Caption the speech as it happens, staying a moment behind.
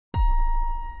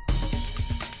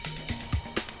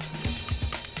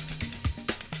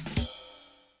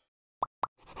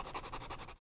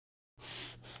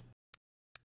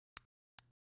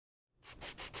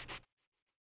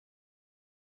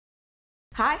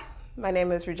Hi, my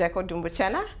name is Rujeko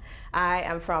Dumbuchena. I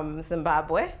am from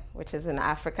Zimbabwe, which is in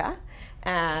Africa,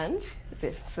 and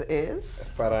this is...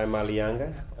 Farai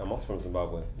Malianga. I'm also from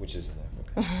Zimbabwe, which is in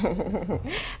Africa.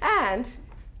 And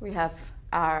we have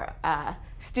our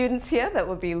students here that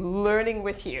will be learning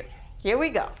with you. Here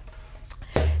we go.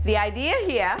 The idea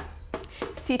here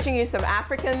is teaching you some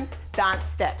African dance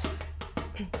steps.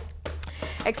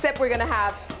 Except we're going to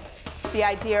have the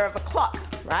idea of a clock,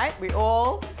 right? We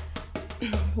all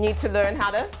need to learn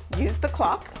how to use the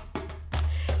clock.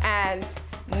 And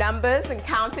numbers and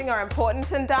counting are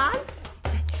important in dance.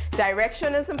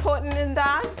 Direction is important in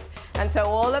dance. And so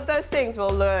all of those things we'll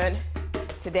learn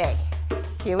today.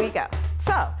 Here we go.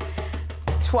 So,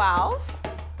 12.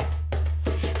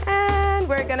 And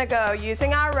we're going to go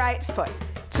using our right foot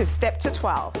to step to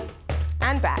 12.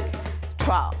 And back.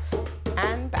 12.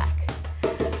 And back.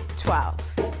 12.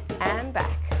 And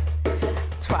back.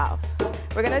 12.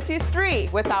 We're going to do 3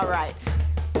 with our right.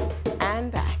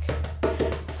 And back.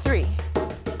 3.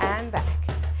 And back.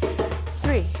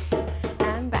 3.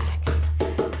 And back.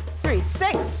 3.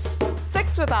 6.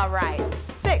 6 with our right.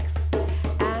 6.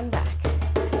 And back.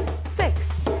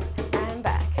 6. And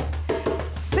back.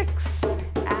 6.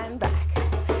 And back.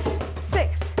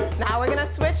 6. Now we're going to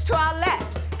switch to our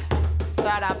left.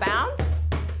 Start our bounce.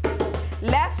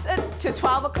 Left to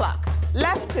 12 o'clock.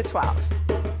 Left to 12.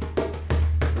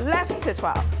 Left to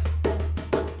 12.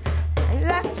 And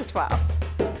left to 12.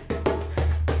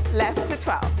 Left to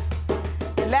 12.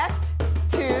 Left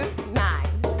to 9.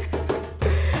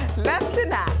 Left to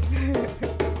 9.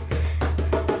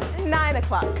 9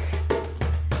 o'clock.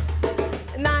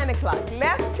 9 o'clock.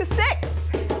 Left to 6.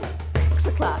 6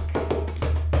 o'clock.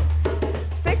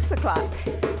 6 o'clock.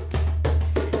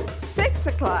 6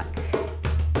 o'clock.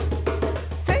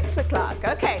 6 o'clock.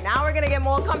 Okay, now we're going to get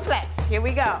more complex. Here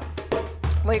we go.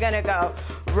 We're going to go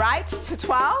right to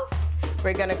 12.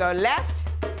 We're going to go left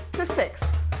to 6.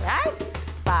 Right?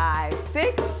 5,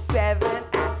 6, 7,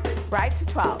 and right to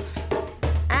 12.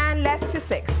 And left to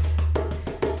 6.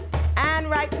 And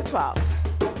right to 12.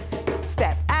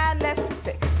 Step and left to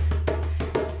 6.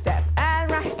 Step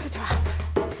and right to 12.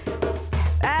 Step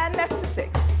and left to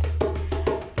 6.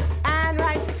 And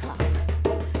right to 12.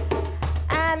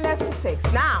 And left to 6.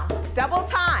 Now, double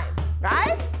time,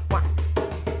 right? 1, 2.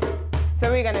 So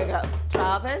we're going to go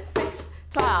 12 and 6,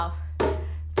 12,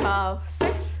 12,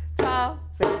 6, 12,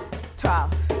 6,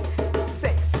 12,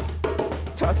 6,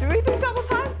 12. Do we do double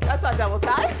time? That's not double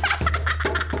time.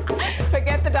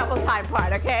 Forget the double time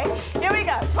part, okay? Here we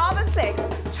go. 12 and 6.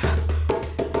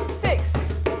 6,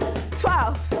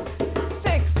 12,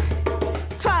 6,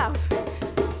 12,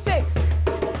 6,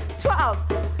 12,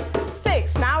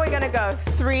 6. Now we're going to go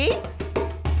 3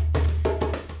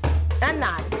 and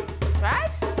 9,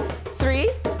 right? 3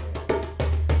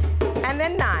 and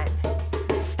then 9.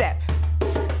 Step.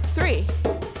 3.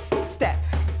 Step.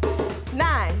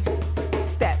 9.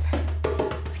 Step.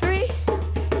 3.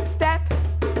 Step.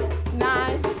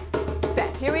 9.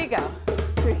 Step. Here we go.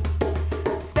 3.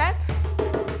 Step.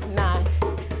 9.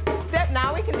 Step.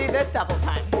 Now we can do this double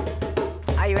time.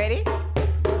 Are you ready?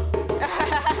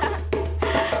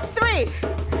 3.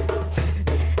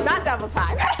 Not double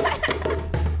time.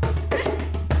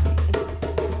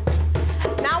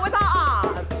 Now with our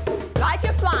arms, like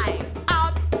you're flying.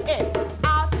 Out, in,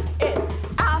 out, in,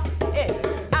 out, in,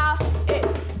 out, in,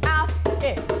 out,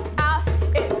 in, out,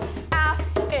 in,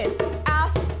 out, in,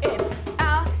 out, in,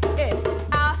 out, in,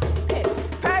 out, in.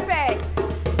 Perfect.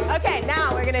 Okay,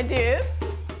 now we're gonna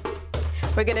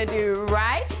do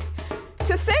right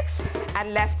to 6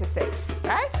 and left to 6,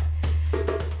 right?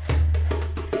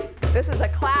 This is a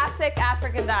classic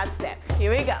African dance step.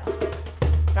 Here we go.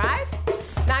 Right?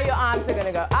 Now your arms are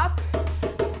gonna go up,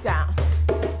 down,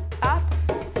 up,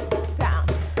 down,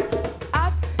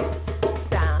 up,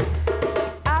 down,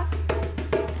 up,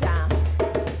 down,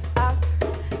 up,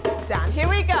 down. Here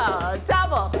we go.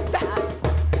 Double down.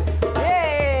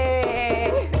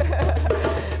 Yay!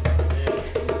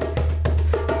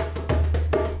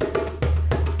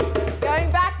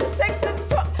 Going back to 6 and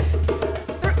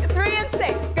 3 and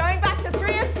 6. Going back to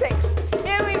 3 and 6.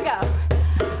 Here we go.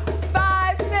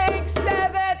 5, 6,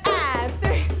 7, and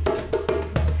 3.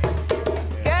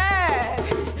 Good.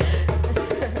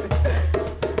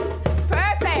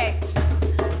 Perfect.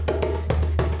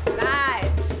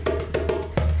 Nice.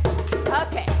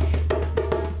 Okay.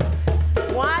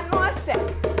 One more step.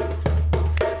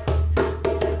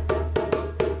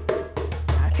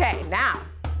 Okay, now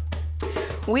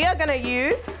we are going to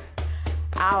use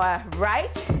our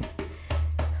right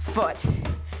foot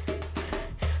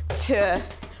to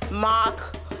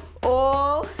mark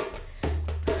all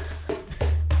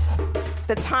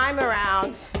the time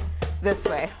around this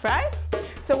way, right?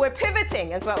 So we're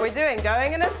pivoting is what we're doing,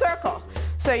 going in a circle.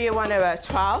 So you want to go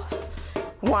 12,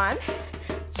 1,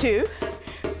 2,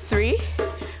 3,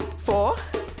 4,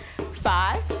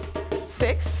 5,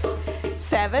 6,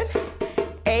 7,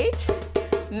 8,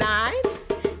 9,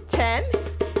 10,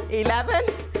 11,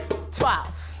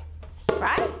 12,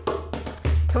 right?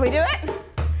 Can we do it?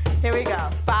 Here we go.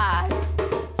 5,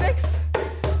 6,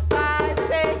 5,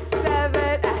 6,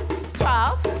 7,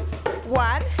 12.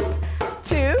 1,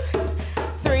 2,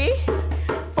 3,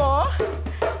 4,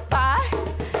 5,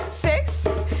 6,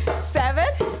 7,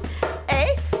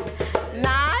 8,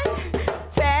 9,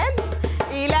 10,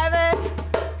 11,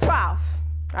 12.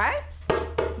 Right?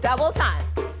 Double time.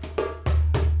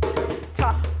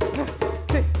 12,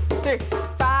 2, 3,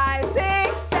 5,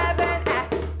 6, 7,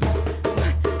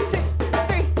 1, 2,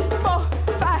 3, 4,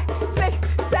 5, 6,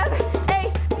 7,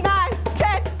 8, 9,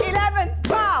 10, 11,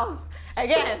 12.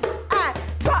 Again.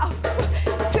 12,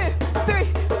 2, 3,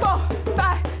 4,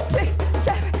 5, 6,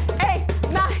 7, 8,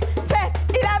 9, 10,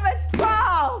 11,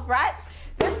 12, right?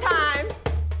 This time,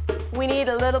 we need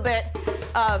a little bit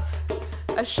of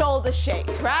a shoulder shake,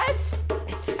 right?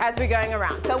 As we're going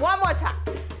around. So one more time.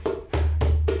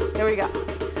 Here we go.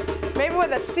 Maybe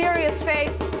with a serious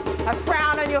face, a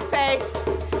frown on your face.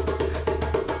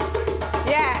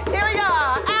 Yes, here we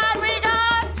go. And we go.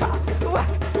 12, 1,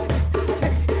 2,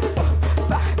 3, 4,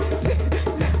 5, 6,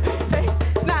 7, 8,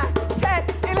 9, 10,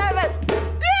 11.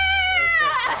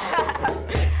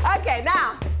 Yeah! Okay,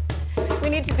 now we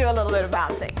need to do a little bit of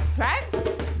bouncing, right?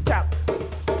 Jump,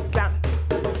 jump.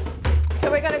 So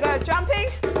we're going to go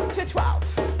jumping to 12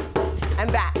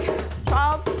 and back,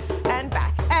 12 and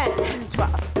back, and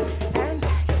 12 and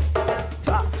back,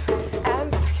 12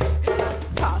 and back,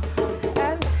 12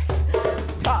 and back,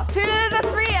 12 to the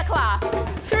 3 o'clock,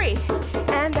 3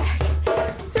 and back,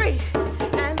 3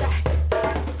 and back,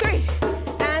 3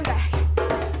 and back,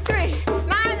 3,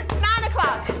 9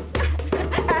 o'clock,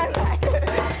 and back, 9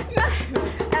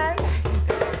 and back,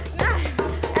 9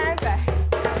 and back,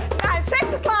 9,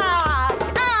 6 o'clock,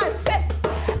 and 6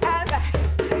 and back,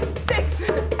 6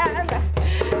 and back,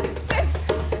 6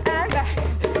 and back,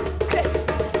 6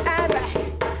 and back.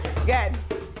 Good.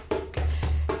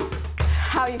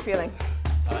 How are you feeling?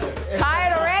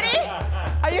 Tired already?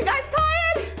 Are you guys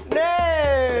tired?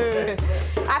 No.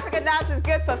 African dance is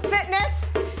good for fitness,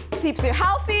 keeps you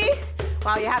healthy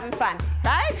while you're having fun,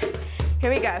 right? Here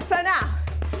we go. So now,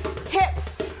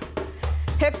 hips.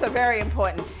 Hips are very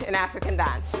important in African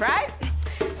dance, right?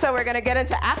 So we're gonna get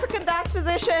into African dance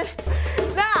position.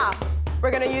 Now,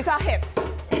 we're gonna use our hips.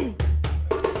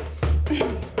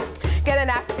 Get an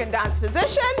African dance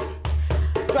position.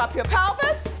 Drop your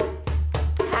pelvis,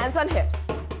 hands on hips.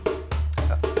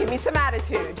 Give me some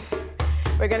attitude.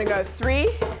 We're gonna go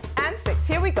 3 and 6.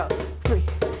 Here we go. 3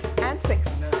 and 6.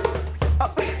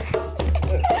 Oh.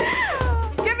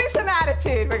 Give me some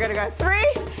attitude. We're gonna go 3